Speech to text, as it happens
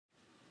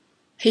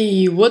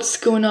Hey, what's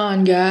going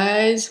on,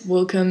 guys?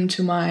 Welcome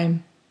to my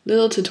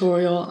little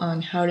tutorial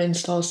on how to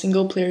install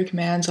single player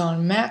commands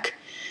on Mac.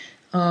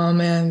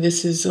 And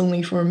this is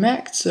only for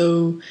Mac,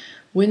 so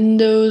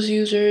Windows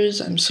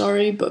users, I'm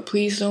sorry, but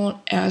please don't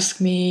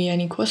ask me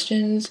any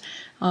questions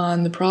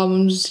on the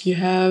problems you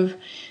have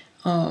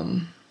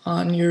on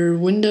your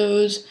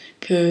Windows,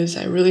 because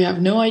I really have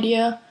no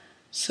idea.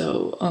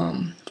 So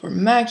for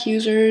Mac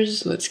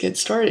users, let's get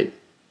started.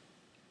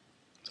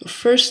 So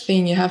first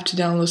thing, you have to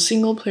download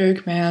single player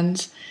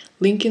commands,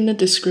 link in the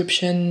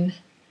description,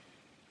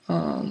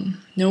 no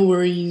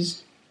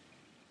worries.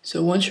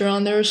 So once you're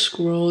on there,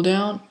 scroll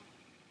down.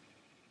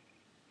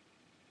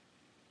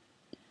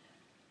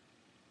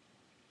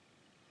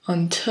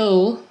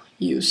 Until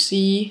you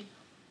see,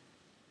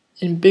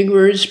 in big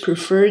words,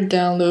 preferred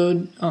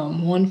download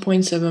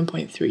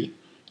 1.7.3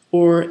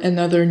 or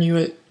another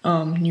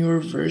newer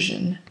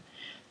version.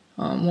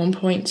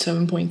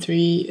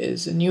 1.7.3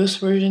 is the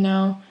newest version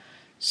now.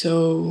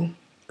 So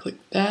click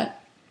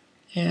that,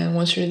 and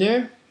once you're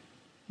there,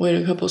 wait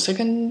a couple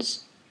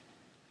seconds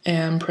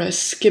and press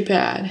skip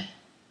ad.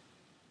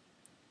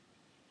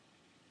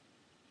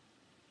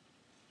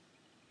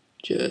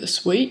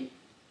 Just wait.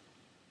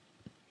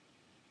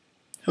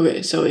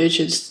 Okay, so it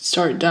should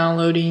start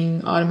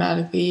downloading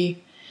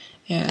automatically,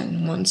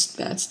 and once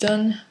that's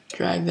done,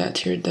 drag that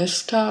to your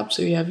desktop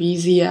so you have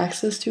easy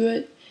access to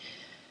it,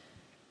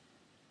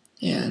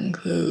 and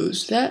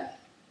close that.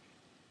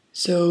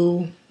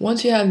 So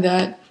once you have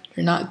that,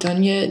 you're not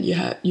done yet.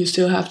 You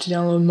still have to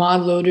download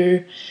mod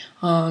loader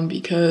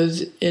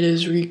because it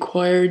is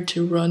required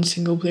to run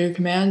single player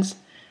commands.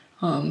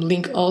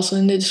 Link also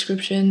in the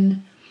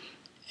description.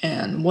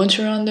 And once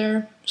you're on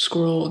there,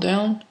 scroll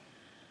down,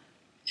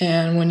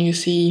 and when you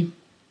see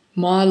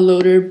mod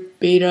loader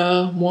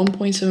beta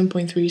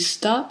 1.7.3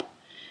 stop,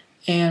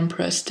 and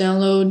press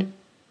download,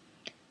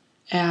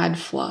 add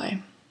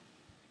fly.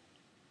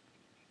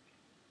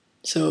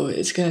 So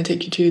it's going to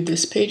take you to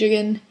this page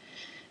again,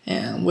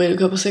 and wait a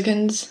couple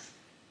seconds.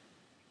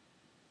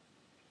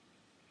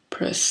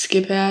 Press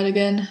skip ad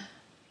again.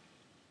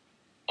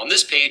 On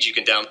this page you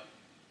can download.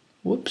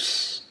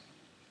 Whoops.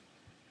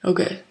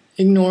 Okay,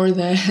 ignore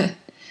that.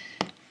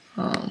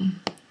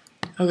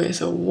 Okay,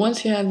 so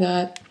once you have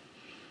that,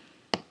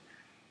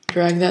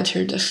 drag that to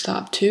your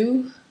desktop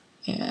too,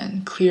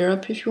 and clear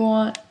up if you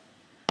want.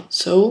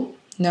 So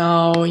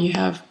now you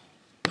have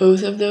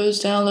both of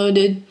those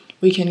downloaded.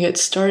 We can get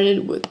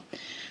started with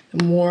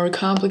the more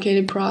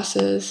complicated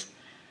process,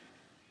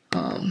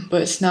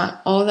 but it's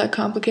not all that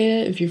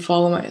complicated if you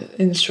follow my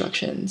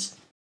instructions.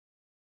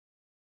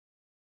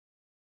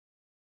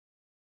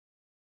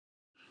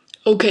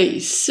 Okay,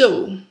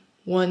 so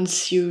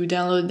once you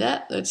download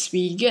that, let's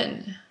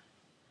begin.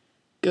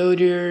 Go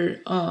to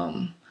your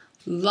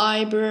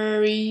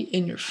library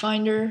in your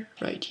Finder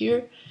right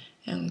here,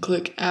 and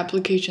click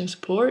Application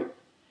Support,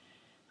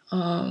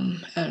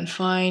 and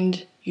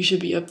find, you should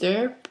be up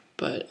there,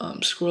 but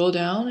scroll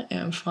down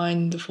and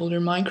find the folder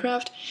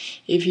Minecraft.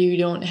 If you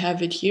don't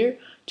have it here,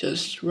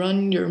 just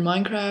run your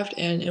Minecraft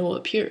and it will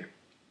appear.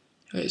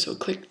 Okay, so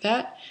click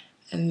that,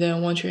 and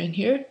then once you're in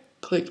here,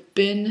 click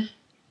bin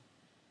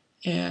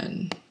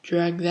and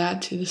drag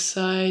that to the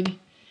side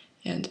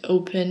and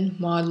open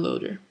mod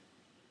loader.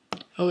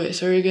 Okay,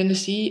 so you're gonna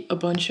see a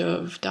bunch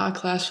of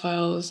 .class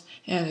files,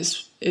 and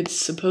it's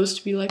supposed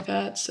to be like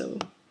that, so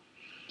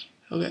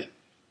okay.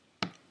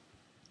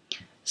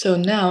 So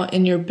now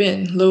in your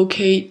bin,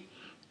 locate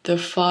the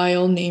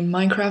file named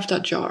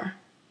minecraft.jar.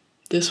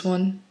 This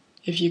one,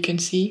 if you can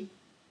see,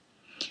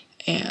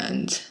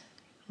 and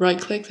right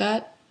click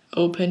that,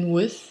 open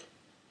with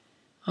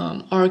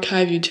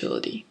archive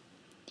utility.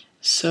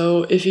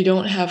 So if you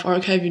don't have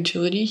archive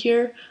utility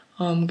here,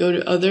 go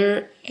to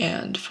other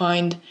and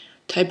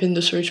type in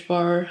the search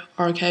bar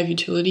archive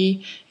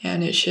utility,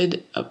 and it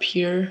should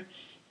appear.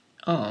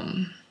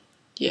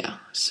 Yeah,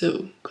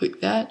 so click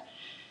that,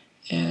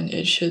 and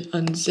it should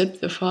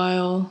unzip the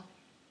file.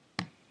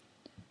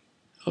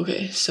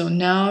 Okay, so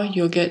now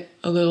you'll get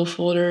a little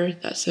folder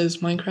that says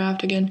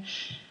Minecraft again,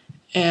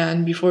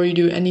 and before you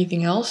do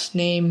anything else,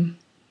 name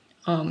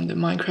the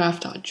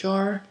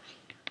minecraft.jar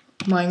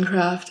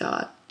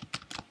minecraft.backup.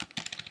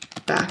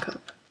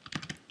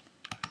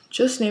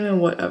 Just name it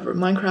whatever,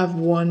 Minecraft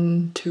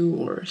 1, 2,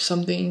 or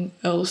something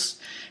else.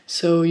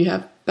 So you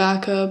have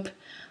backup,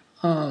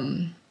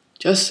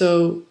 just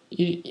so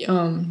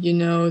you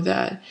know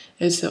that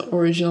it's the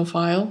original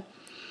file.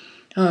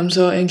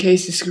 So in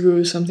case you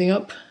screw something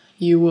up,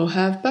 you will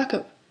have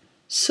backup.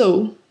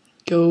 So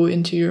go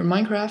into your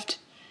Minecraft,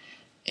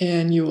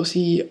 and you will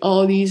see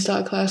all these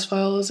 .class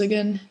files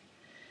again,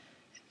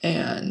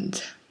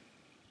 and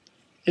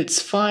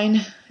it's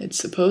fine. It's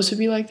supposed to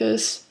be like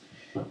this.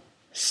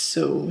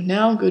 So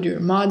now go to your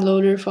mod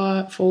loader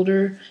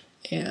folder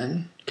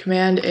and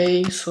Command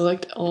A,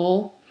 select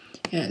all,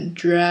 and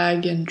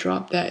drag and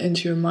drop that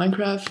into your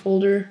Minecraft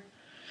folder,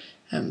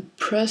 and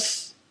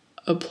press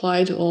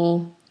apply to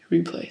all,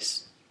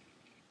 replace.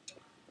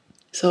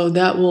 So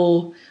that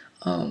will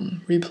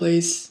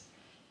replace,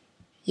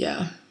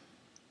 yeah,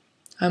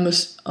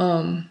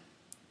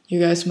 You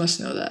guys must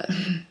know that.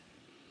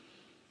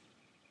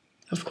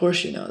 Of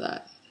course you know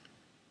that.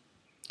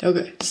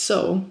 Okay,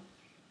 so,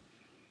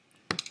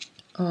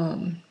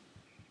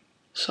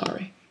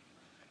 sorry.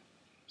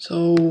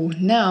 So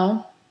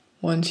now,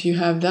 once you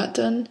have that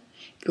done,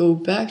 go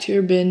back to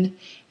your bin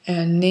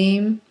and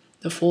name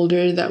the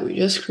folder that we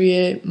just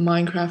created,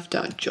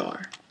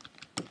 minecraft.jar.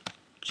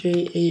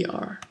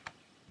 Jar.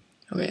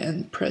 Okay,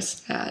 and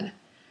press add.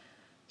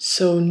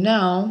 So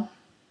now,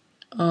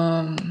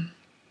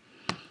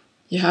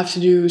 you have to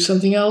do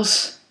something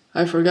else.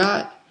 I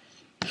forgot.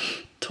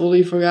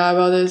 Totally forgot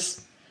about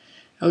this.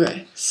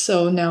 Okay,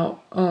 so now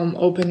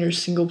open your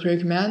single player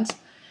commands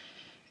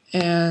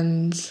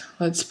and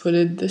let's put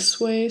it this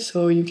way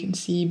so you can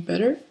see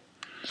better.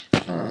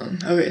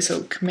 Okay,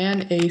 so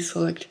Command A,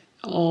 select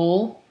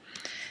all,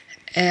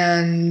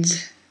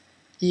 and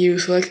you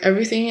select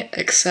everything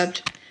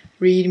except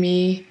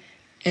README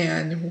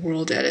and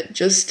World Edit.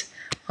 Just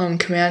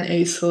Command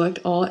A, select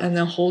all, and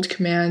then hold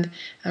Command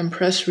and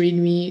press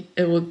README.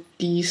 It will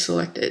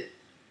deselect it.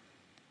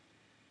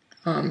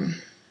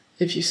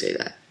 If you say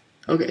that.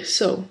 Okay,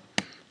 so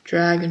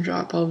drag and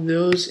drop all of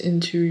those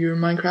into your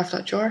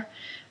Minecraft.jar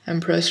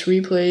and press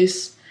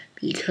replace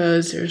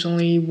because there's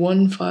only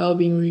one file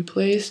being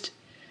replaced.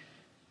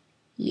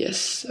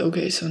 Yes,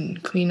 okay, so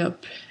clean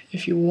up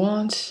if you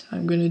want.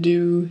 I'm gonna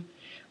do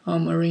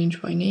arrange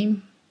by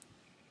name.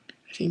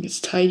 I think it's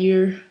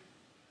tidier.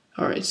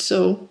 Alright,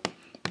 so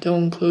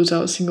don't close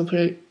out single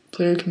player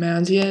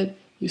commands yet.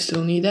 You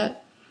still need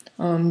that.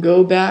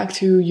 Go back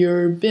to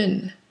your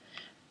bin.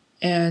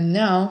 And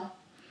now,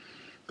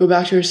 go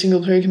back to your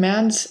single player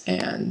commands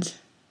and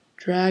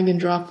drag and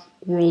drop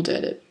World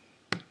Edit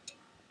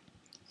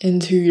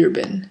into your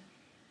bin.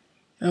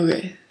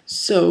 Okay,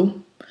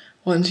 so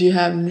once you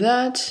have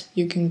that,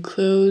 you can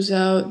close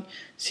out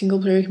single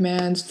player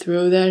commands,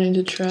 throw that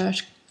into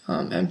trash,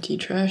 empty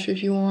trash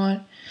if you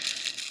want,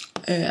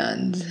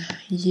 and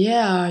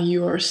yeah,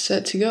 you are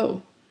set to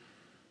go.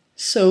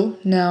 So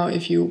now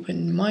if you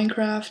open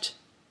Minecraft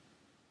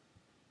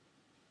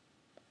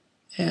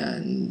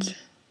and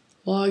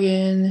log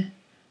in,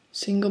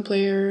 single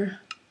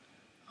player,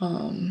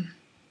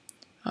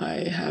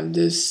 I have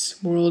this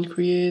world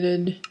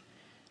created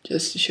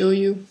just to show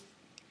you.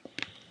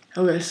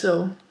 Okay,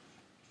 so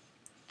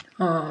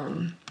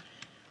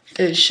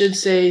it should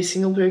say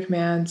single player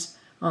commands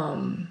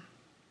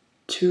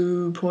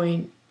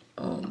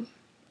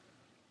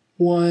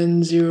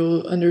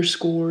 2.10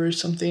 underscore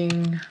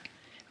something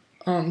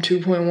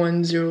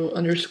 2.10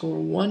 underscore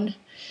 1.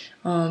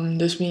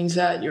 This means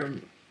that your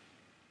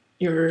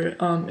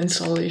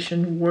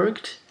installation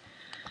worked,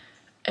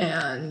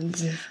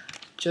 and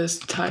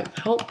just type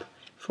help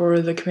for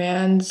the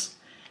commands,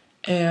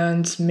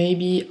 and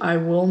maybe I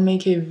will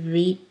make a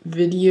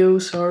video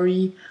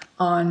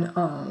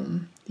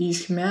on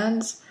these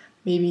commands,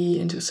 maybe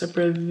into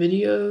separate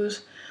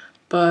videos,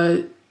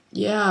 but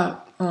yeah,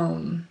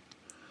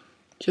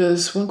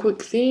 just one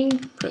quick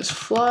thing, press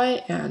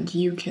fly and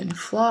you can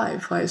fly.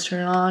 Fly is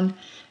turned on,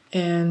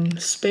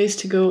 and space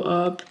to go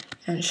up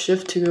and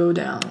shift to go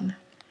down,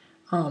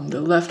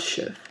 the left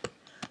shift.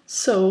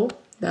 So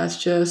that's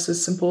just a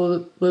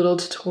simple little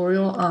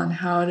tutorial on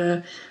how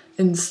to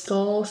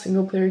install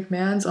single player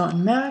commands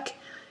on Mac.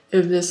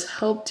 If this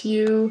helped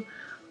you,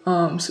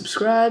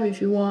 subscribe if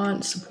you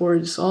want.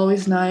 Support is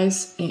always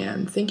nice,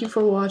 and thank you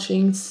for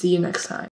watching. See you next time.